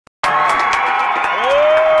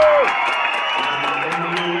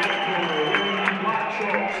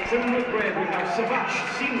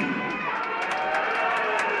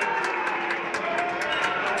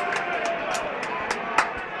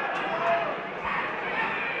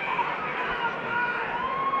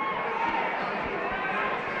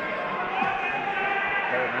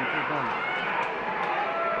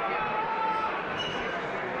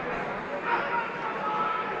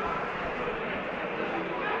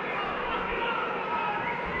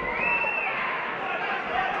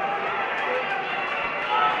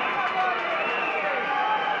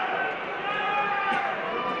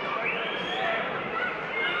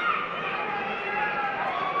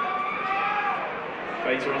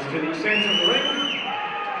Fighter us to the centre of the ring.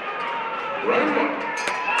 Round one.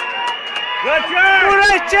 Ritchie!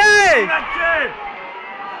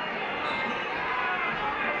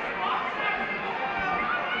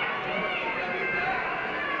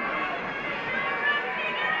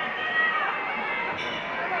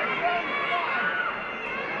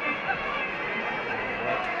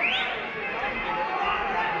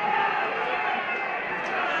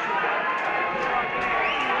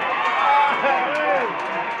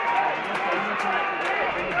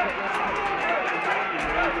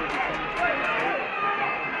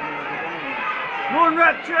 Come on,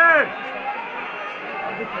 Ritchie!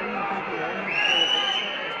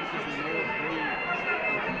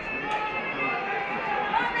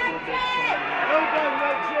 Well done,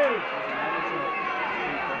 Ritchie!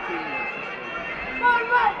 Come on,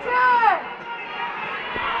 Ritchie!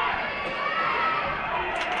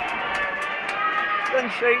 Then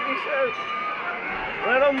shake yourself.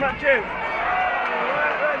 Well done, Ritchie!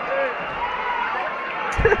 Right, Ritchie!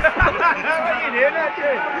 What are you doing,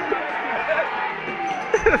 Ritchie?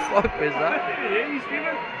 What the fuck was that? What are you doing,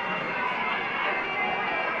 Stephen?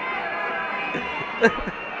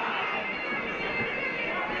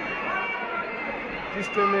 Just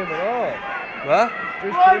do me with all. What?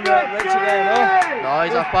 Just do me at Rich again, no? No,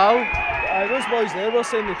 he's a foul. Those boys there were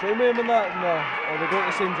saying they threw me and that, and or they go to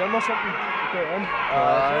the same gym or something. They put it in.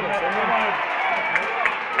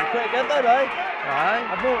 They're pretty good though, right? Aye.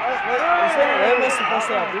 I've no, it's like this the first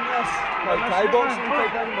time I've been this. Like Thai boxing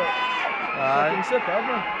type thing, but Aye. fucking superb,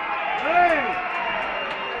 man. Hey!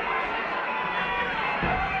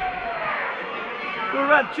 Go,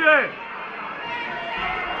 Ritchie!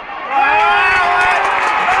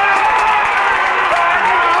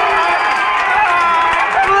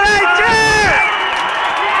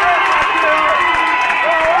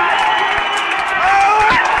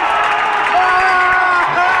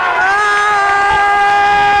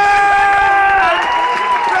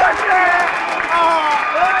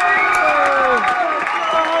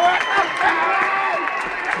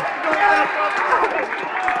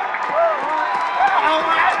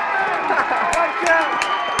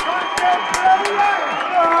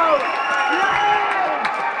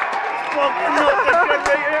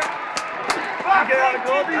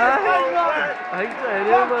 I think so,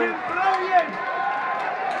 man. Brilliant!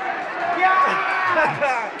 Yeah!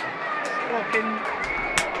 Fucking